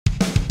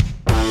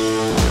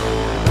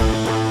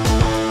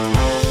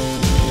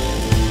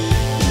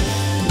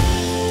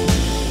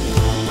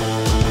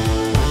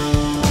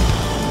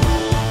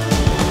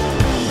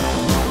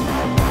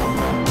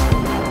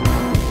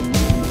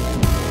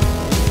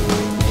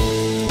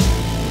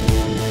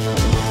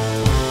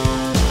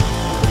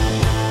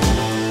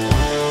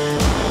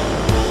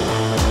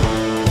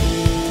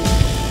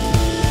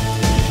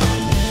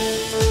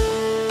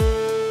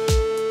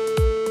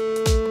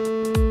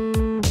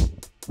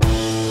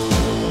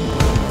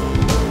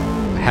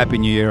Happy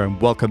New Year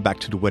and welcome back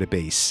to the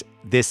Wetterbass.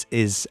 This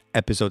is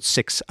episode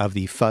 6 of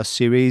the Fuzz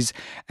series,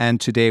 and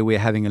today we're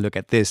having a look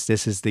at this.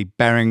 This is the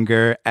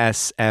behringer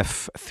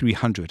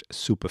SF300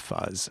 Super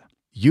Fuzz.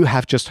 You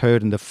have just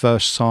heard in the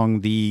first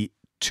song the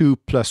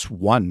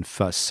 2+1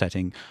 fuzz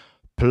setting.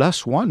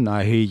 +1,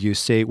 I hear you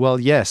say. Well,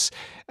 yes,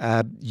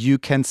 you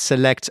can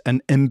select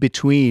an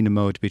in-between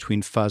mode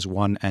between fuzz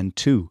 1 and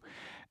 2,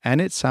 and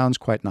it sounds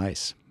quite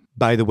nice.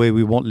 By the way,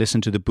 we won't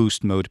listen to the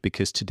boost mode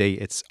because today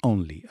it's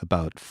only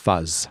about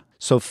fuzz.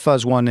 So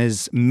fuzz 1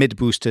 is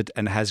mid-boosted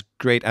and has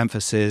great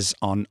emphasis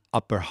on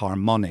upper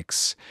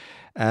harmonics.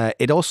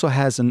 It also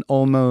has an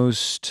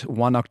almost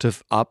 1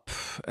 octave up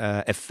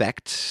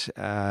effect,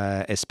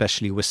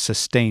 especially with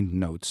sustained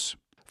notes.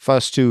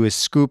 Fuzz 2 is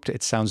scooped,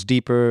 it sounds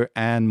deeper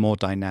and more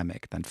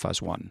dynamic than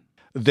fuzz 1.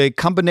 The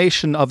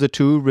combination of the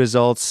two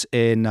results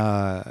in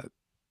a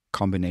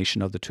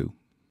combination of the two.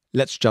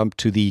 Let's jump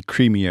to the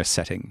creamier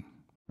setting.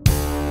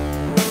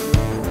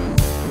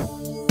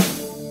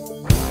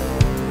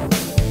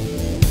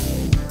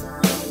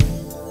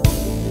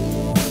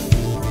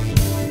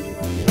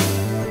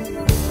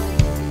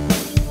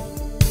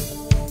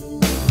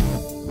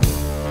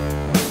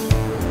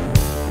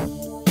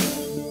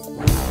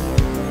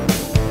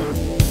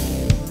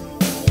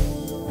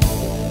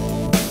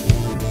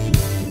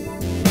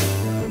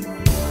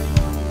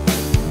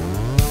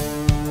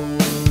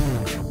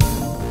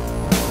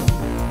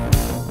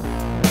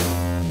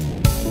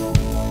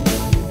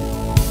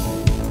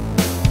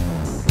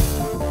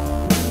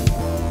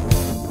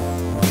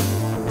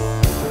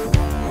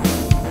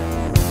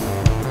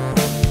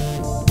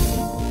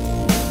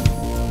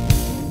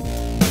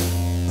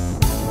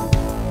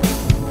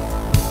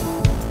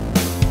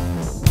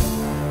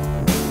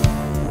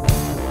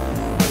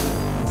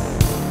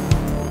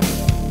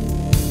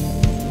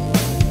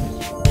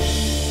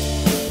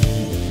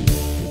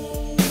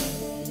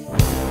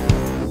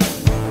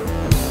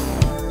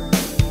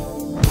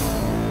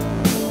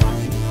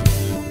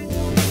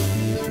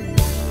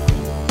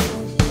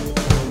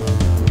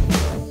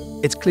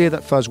 It's clear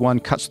that fuzz 1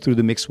 cuts through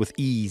the mix with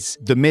ease.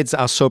 The mids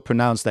are so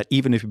pronounced that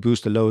even if you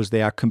boost the lows,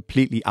 they are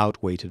completely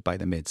outweighted by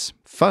the mids.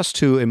 Fuzz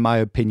 2, in my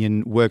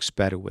opinion, works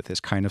better with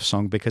this kind of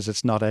song because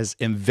it's not as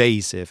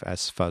invasive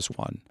as fuzz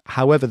 1.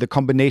 However, the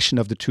combination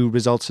of the two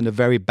results in a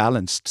very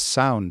balanced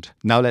sound.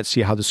 Now let's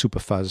see how the Super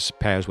Fuzz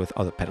pairs with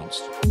other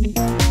pedals.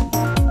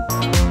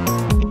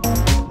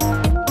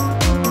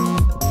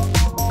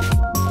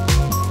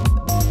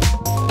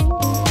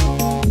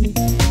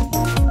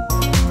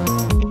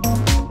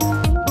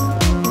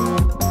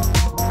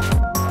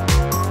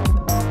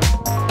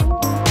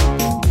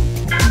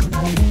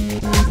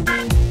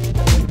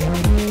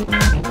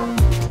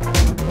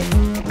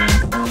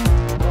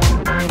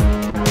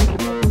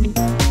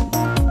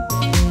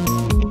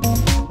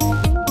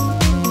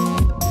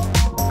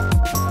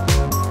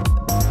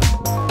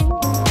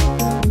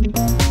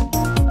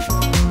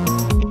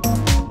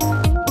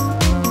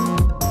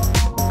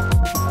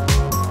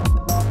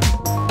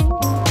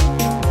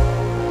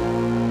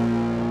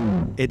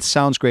 It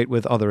sounds great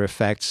with other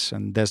effects,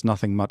 and there's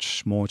nothing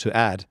much more to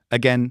add.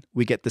 Again,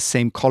 we get the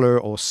same color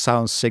or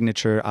sound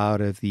signature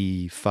out of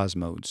the fuzz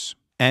modes.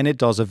 And it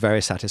does a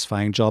very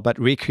satisfying job at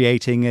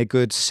recreating a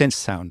good synth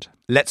sound.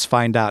 Let's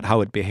find out how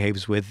it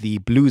behaves with the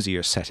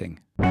bluesier setting.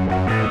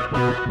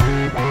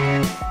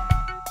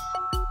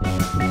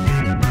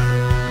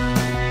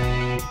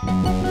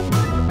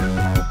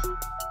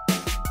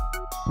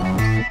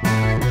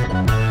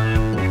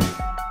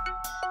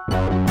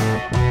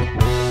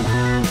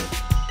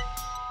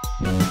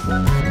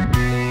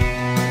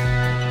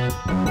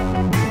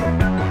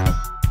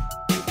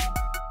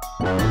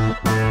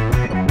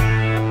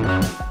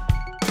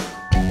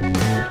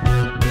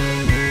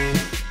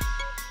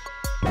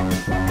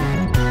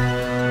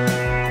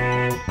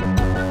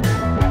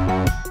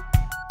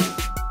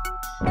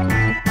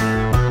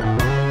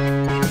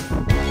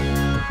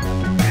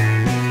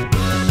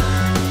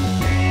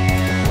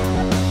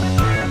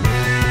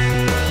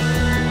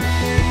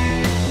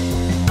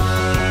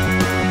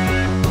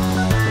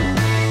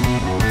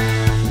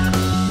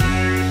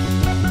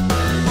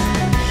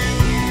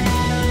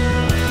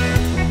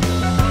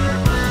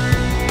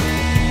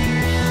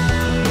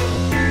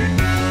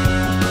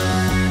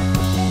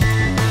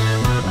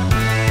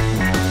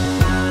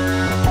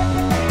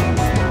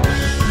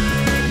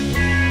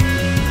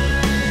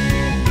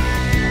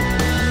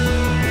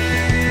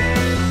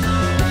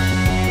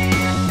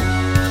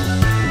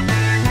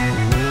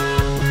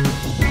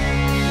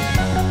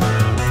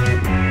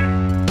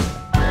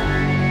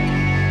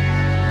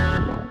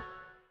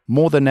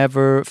 More than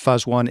ever,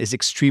 fuzz 1 is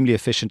extremely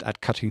efficient at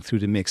cutting through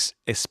the mix,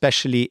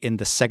 especially in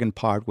the second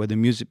part where the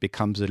music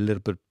becomes a little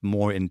bit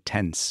more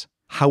intense.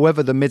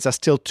 However, the mids are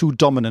still too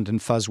dominant in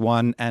fuzz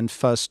 1 and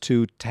fuzz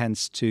 2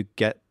 tends to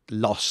get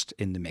lost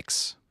in the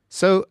mix.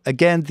 So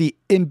again, the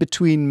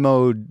in-between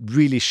mode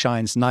really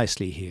shines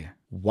nicely here.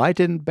 Why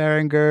didn't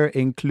Behringer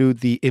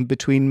include the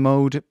in-between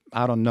mode?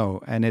 I don't know,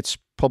 and it's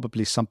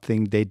probably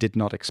something they did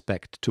not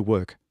expect to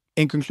work.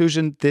 In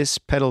conclusion, this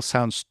pedal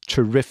sounds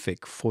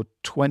terrific for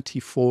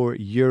 24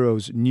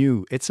 euros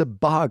new. It's a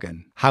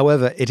bargain.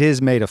 However, it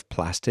is made of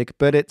plastic,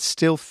 but it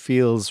still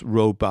feels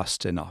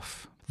robust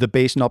enough. The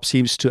bass knob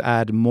seems to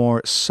add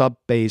more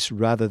sub-bass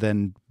rather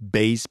than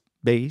bass.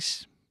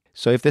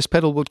 So if this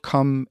pedal would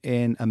come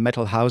in a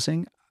metal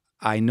housing,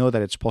 I know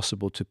that it's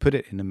possible to put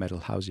it in a metal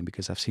housing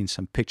because I've seen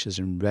some pictures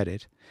in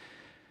Reddit.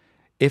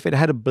 If it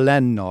had a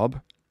blend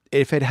knob,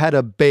 if it had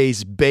a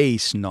bass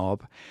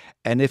knob,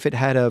 and if it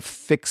had a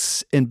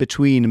fix in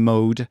between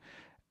mode,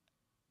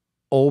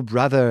 or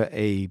rather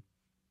a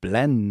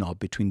blend knob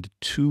between the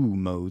two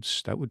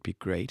modes, that would be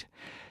great.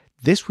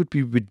 This would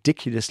be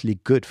ridiculously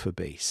good for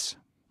bass.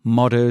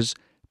 Modders,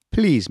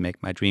 please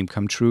make my dream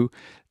come true.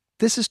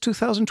 This is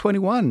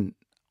 2021.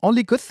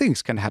 Only good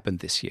things can happen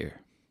this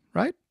year,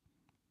 right?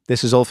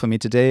 This is all for me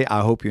today.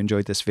 I hope you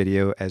enjoyed this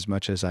video as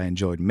much as I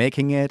enjoyed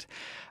making it.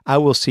 I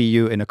will see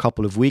you in a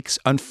couple of weeks.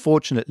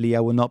 Unfortunately,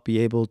 I will not be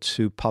able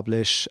to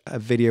publish a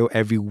video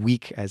every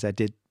week as I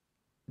did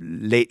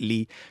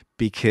lately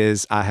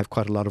because I have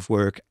quite a lot of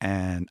work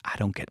and I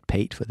don't get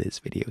paid for these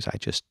videos. I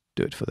just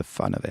do it for the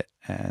fun of it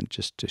and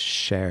just to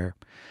share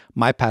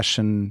my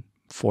passion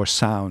for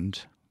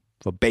sound,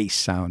 for bass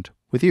sound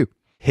with you.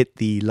 Hit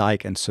the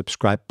like and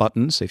subscribe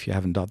buttons if you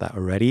haven't done that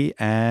already,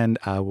 and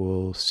I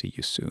will see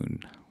you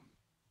soon.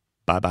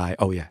 Bye-bye.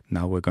 Oh yeah,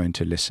 now we're going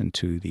to listen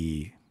to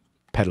the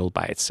pedal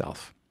by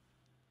itself.